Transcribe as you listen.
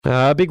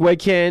A big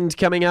weekend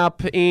coming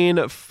up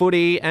in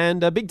footy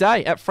and a big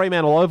day at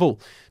Fremantle Oval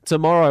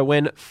tomorrow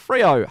when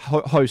Freo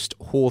host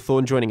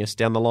Hawthorn. Joining us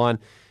down the line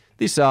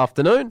this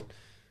afternoon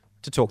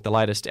to talk the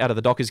latest out of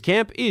the Dockers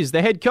camp is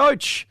the head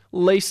coach,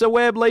 Lisa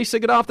Webb.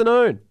 Lisa, good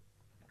afternoon.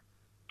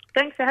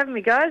 Thanks for having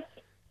me, guys.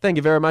 Thank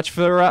you very much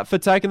for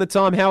taking the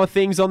time. How are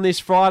things on this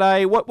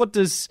Friday? What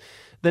does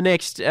the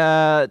next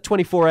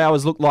 24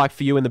 hours look like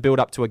for you in the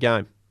build-up to a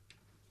game?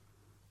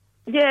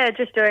 Yeah,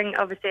 just doing,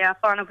 obviously, our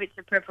final bits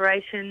of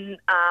preparation,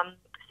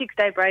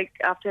 6-day break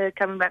after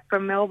coming back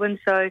from Melbourne.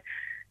 So,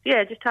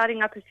 yeah, just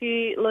tidying up a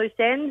few loose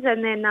ends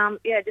and then,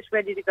 just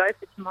ready to go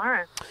for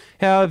tomorrow.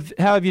 How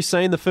have you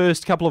seen the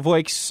first couple of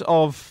weeks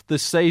of the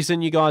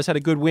season? You guys had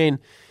a good win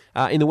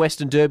in the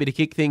Western Derby to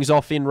kick things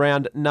off in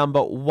round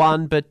number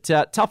 1, but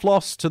tough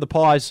loss to the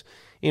Pies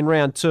in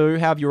round 2.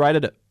 How have you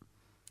rated it?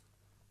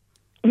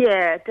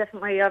 Yeah,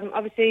 definitely.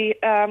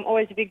 Obviously,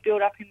 always a big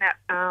build-up in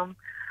that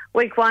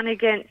week 1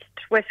 against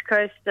West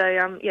Coast.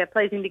 So,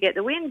 pleasing to get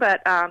the win.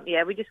 But,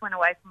 we just went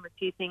away from a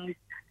few things.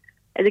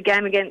 The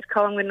game against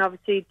Collingwood, and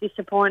obviously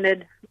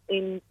disappointed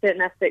in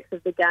certain aspects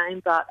of the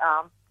game, but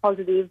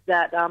positive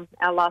that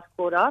our last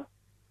quarter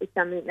is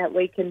something that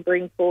we can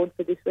bring forward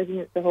for this week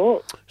against the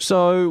Hawks.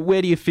 So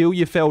where do you feel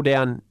you fell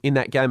down in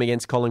that game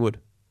against Collingwood?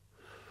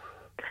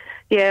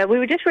 Yeah, we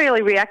were just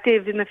really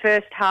reactive in the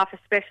first half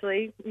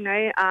especially.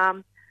 We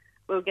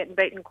were getting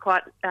beaten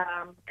quite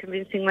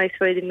convincingly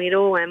through the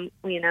middle and,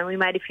 we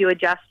made a few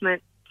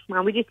adjustments.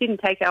 We just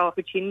didn't take our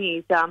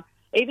opportunities.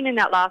 Even in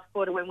that last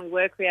quarter when we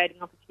were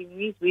creating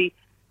opportunities, we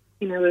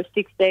were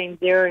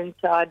 16-0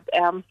 inside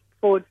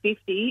forward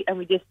 50 and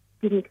we just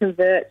didn't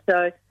convert.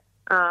 So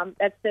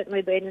that's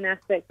certainly been an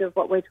aspect of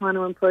what we're trying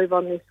to improve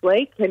on this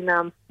week.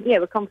 And,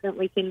 we're confident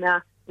we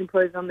can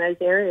improve on those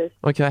areas.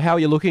 Okay, how are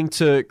you looking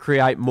to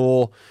create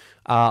more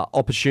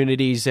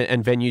opportunities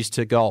and venues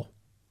to goal?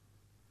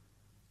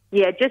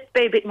 Yeah, just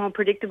be a bit more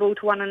predictable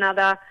to one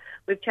another.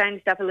 We've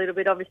changed up a little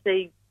bit.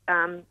 Obviously,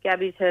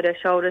 Gabby's hurt her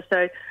shoulder,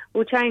 so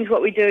we'll change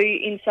what we do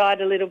inside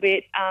a little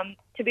bit.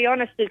 To be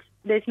honest,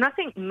 there's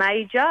nothing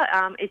major.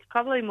 It's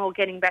probably more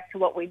getting back to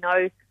what we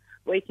know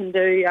we can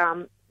do.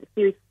 A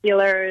few skill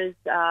errors,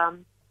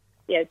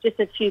 just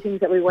a few things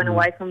that we went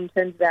away from in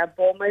terms of our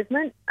ball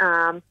movement.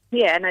 And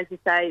as you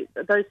say,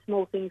 those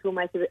small things will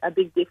make a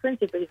big difference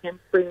if we can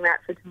bring that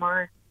for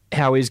tomorrow.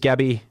 How is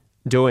Gabby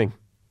doing?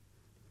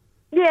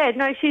 Yeah,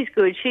 no, she's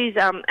good. She's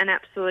an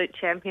absolute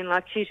champion.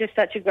 She's just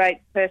such a great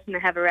person to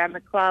have around the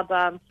club.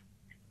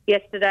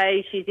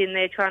 Yesterday, she's in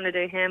there trying to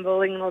do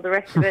handballing and all the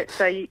rest of it.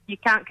 So you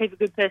can't keep a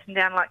good person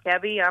down like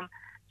Gabby.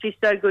 She's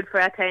so good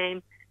for our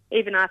team.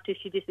 Even after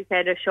she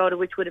dislocated her shoulder,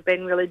 which would have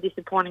been really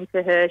disappointing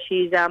for her,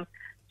 she's a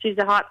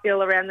hype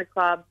girl around the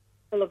club,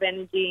 full of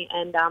energy,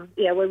 and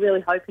we're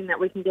really hoping that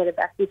we can get her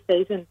back this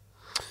season.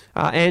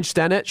 Ange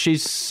Stannett,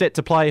 she's set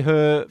to play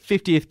her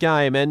 50th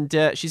game, and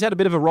she's had a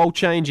bit of a role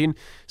change in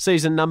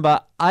season number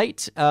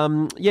 8.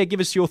 Give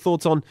us your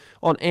thoughts on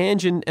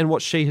Ange and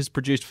what she has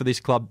produced for this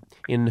club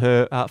in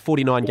her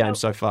 49 games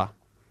so far.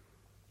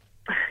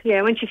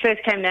 Yeah, when she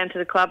first came down to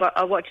the club,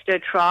 I watched her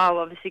trial,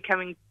 obviously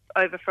coming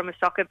over from a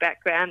soccer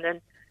background,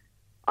 and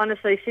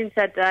honestly, since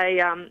that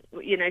day,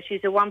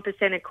 she's a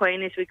 1%er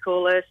queen, as we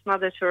call her,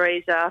 Smother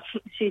Teresa.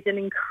 She's an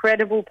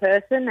incredible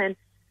person, and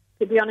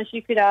to be honest,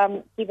 you could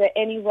give her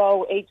any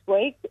role each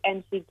week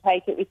and she'd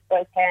take it with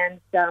both hands.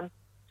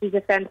 She's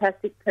a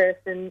fantastic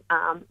person,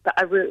 but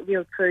a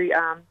real true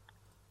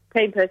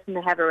team person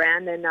to have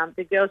around, and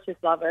the girls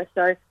just love her.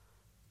 So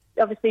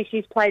obviously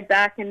she's played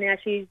back and now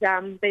she's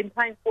been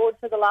playing forward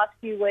for the last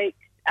few weeks,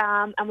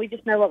 and we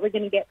just know what we're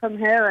going to get from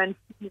her. And,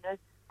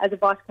 as a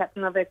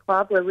vice-captain of our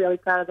club, we're really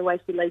proud of the way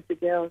she leads the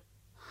girls.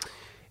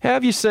 How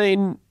have you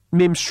seen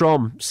Mim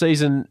Strom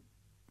season,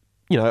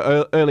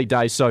 early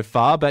days so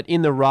far, but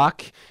in the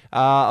ruck,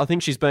 I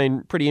think she's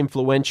been pretty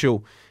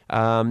influential,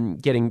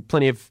 getting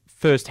plenty of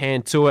first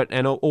hand to it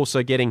and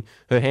also getting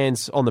her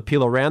hands on the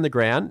pill around the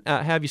ground.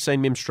 How have you seen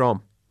Mim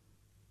Strom?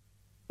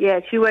 Yeah,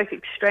 she worked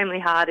extremely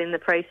hard in the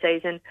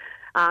pre-season.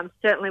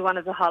 Certainly one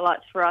of the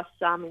highlights for us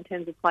in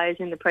terms of players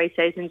in the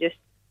pre-season, just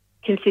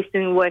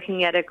consistently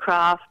working at her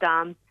craft.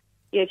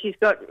 She's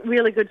got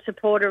really good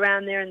support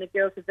around there, and the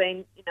girls have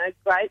been,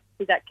 great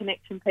with that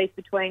connection piece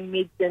between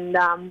mids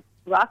and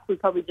ruck. We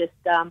probably just,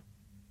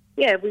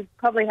 we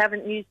probably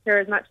haven't used her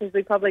as much as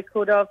we probably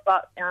could have,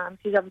 but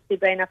she's obviously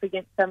been up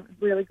against some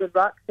really good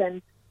rucks,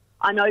 and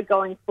I know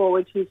going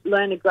forward she's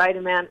learned a great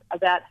amount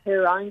about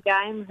her own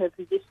game, her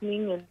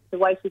positioning, and the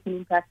way she can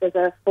impact as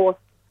a fourth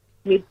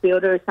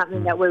midfielder is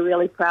something that we're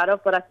really proud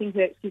of, but I think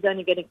she's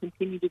only going to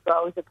continue to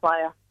grow as a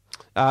player.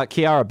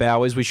 Kiara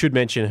Bowers, we should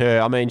mention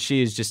her. I mean,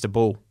 she is just a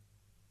bull.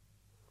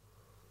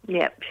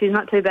 Yeah, she's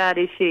not too bad,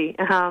 is she?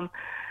 I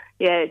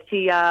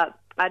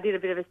did a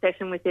bit of a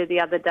session with her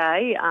the other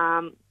day.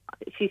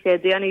 She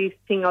said, the only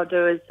thing I'll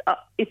do is,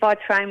 if I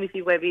train with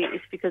you, Webby,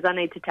 it's because I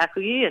need to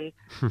tackle you, and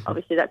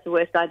obviously that's the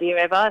worst idea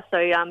ever.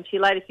 So she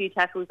laid a few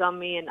tackles on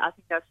me, and I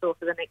think I saw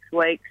for the next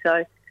week.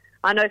 So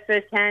I know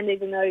firsthand,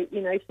 even though,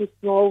 she's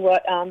small,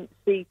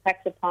 she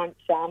packs a punch.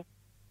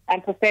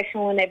 and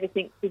professional in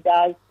everything she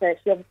does. So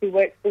she obviously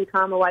works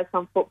full-time away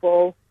from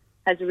football,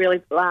 has a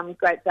really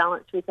great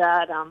balance with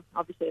that,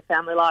 obviously a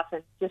family life,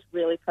 and just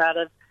really proud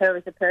of her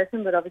as a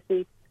person, but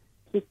obviously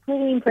she's a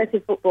pretty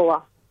impressive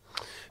footballer.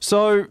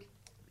 So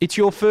it's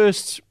your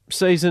first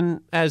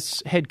season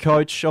as head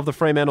coach of the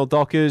Fremantle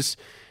Dockers.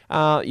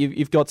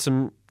 You've got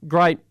some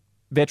great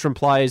veteran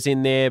players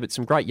in there, but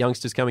some great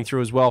youngsters coming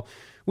through as well.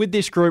 With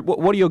this group,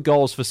 what are your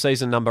goals for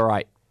season number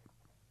 8?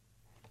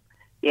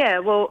 Yeah,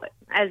 well,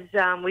 as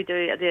we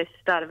do at the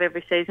start of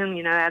every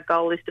season, our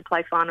goal is to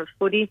play finals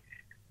footy.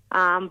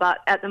 But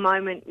at the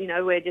moment,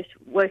 we're just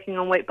working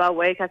on week by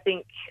week. I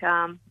think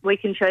we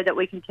can show that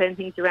we can turn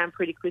things around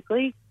pretty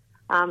quickly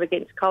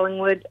against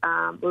Collingwood.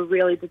 We're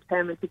really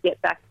determined to get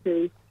back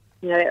to,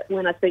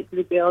 when I speak to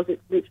the girls,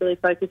 it's literally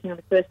focusing on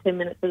the first 10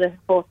 minutes of the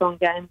Hawthorn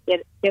game,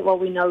 get what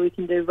we know we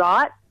can do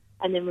right,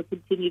 and then we'll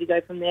continue to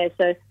go from there.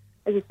 So,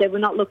 as I said, we're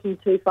not looking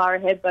too far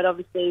ahead, but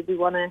obviously we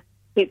want to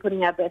keep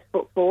putting our best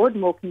foot forward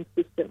more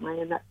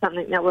consistently, and that's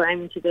something that we're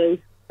aiming to do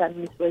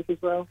starting this week as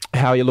well.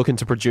 How are you looking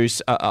to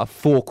produce a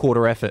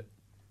 4-quarter effort?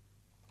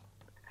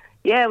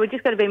 Yeah, we've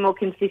just got to be more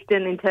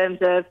consistent in terms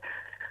of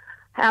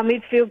our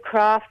midfield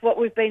craft, what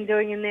we've been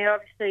doing in there.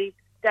 Obviously,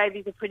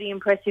 Davey's a pretty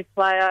impressive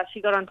player. She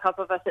got on top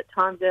of us at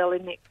times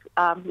early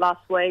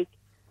last week.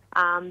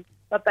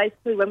 But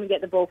basically, when we get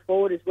the ball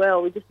forward as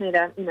well, we just need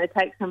to,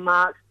 take some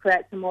marks,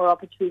 create some more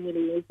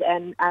opportunities,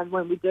 and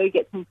when we do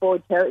get some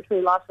forward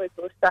territory, last week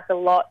we were stuck a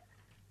lot.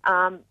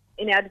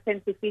 In our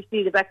defensive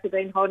 50, the backs have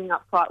been holding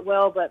up quite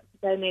well, but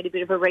they need a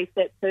bit of a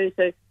reset too.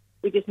 So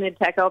we just need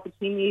to take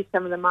opportunities,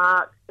 some of the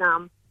marks,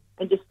 and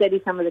just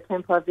steady some of the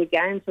tempo of the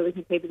game so we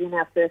can keep it in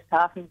our first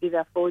half and give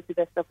our forwards the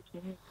best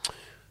opportunity.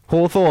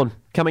 Hawthorn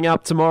coming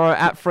up tomorrow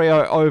at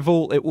Freo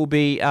Oval. It will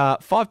be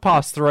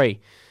 3:05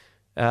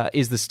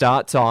 is the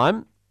start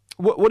time.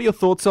 What are your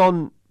thoughts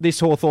on this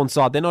Hawthorn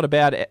side? They're not a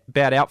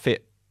bad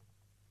outfit.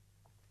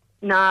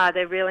 No,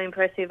 they're really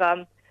impressive.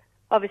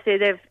 Obviously,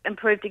 they've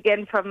improved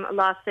again from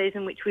last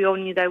season, which we all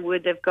knew they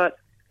would. They've got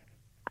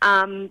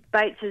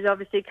Bates has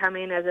obviously come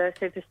in as a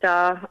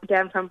superstar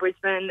down from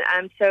Brisbane.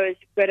 So is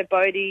Greta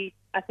Bodie.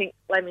 I think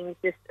Fleming's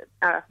just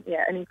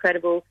an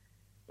incredible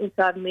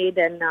inside mid,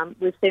 and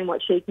we've seen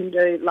what she can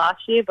do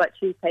last year, but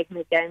she's taken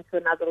the game to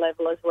another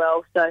level as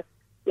well. So,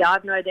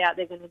 I've no doubt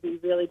they're going to be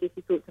really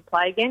difficult to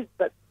play against,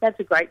 but that's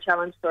a great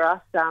challenge for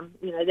us.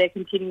 They're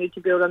continuing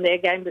to build on their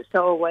game, but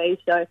so are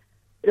we. So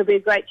it'll be a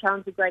great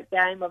challenge, a great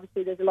game.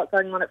 Obviously, there's a lot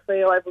going on at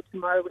Freo Oval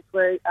tomorrow, which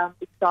we're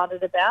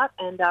excited about.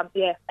 And,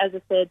 as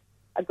I said,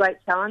 a great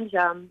challenge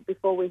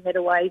before we head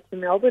away to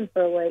Melbourne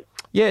for a week.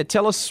 Yeah,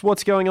 tell us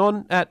what's going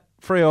on at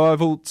Freo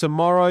Oval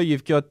tomorrow.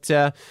 You've got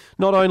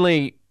not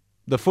only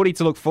the footy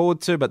to look forward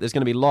to, but there's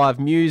going to be live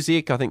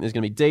music. I think there's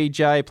going to be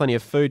DJ, plenty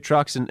of food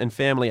trucks and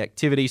family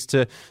activities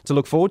to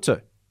look forward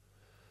to.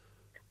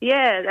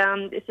 Yeah,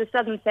 it's the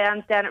Southern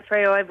Sounds down at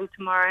Freo Oval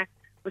tomorrow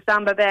with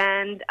Samba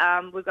Band.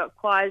 We've got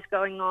choirs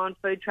going on,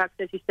 food trucks,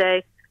 as you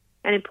say.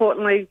 And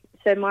importantly,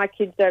 so my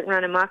kids don't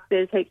run amok,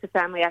 there's heaps of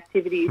family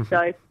activities.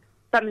 So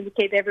something to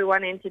keep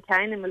everyone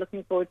entertained, and we're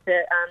looking forward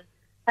to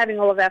having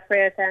all of our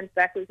Freo fans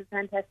back. It was a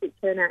fantastic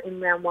turnout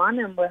in round 1,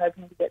 and we're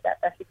hoping to get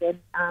that back again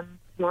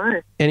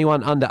tomorrow.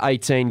 Anyone under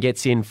 18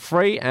 gets in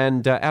free,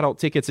 and adult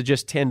tickets are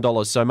just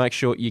 $10. So make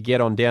sure you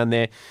get on down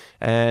there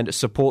and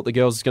support the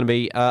girls. It's going to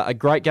be a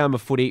great game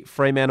of footy.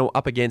 Fremantle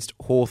up against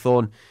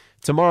Hawthorn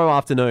tomorrow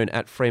afternoon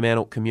at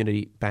Fremantle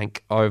Community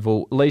Bank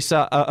Oval.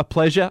 Lisa, a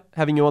pleasure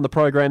having you on the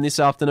program this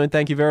afternoon.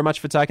 Thank you very much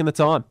for taking the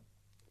time.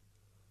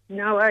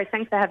 No worries.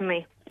 Thanks for having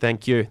me.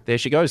 Thank you. There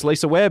she goes,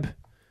 Lisa Webb,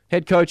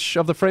 head coach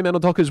of the Fremantle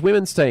Dockers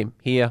women's team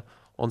here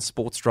on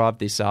Sports Drive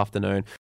this afternoon.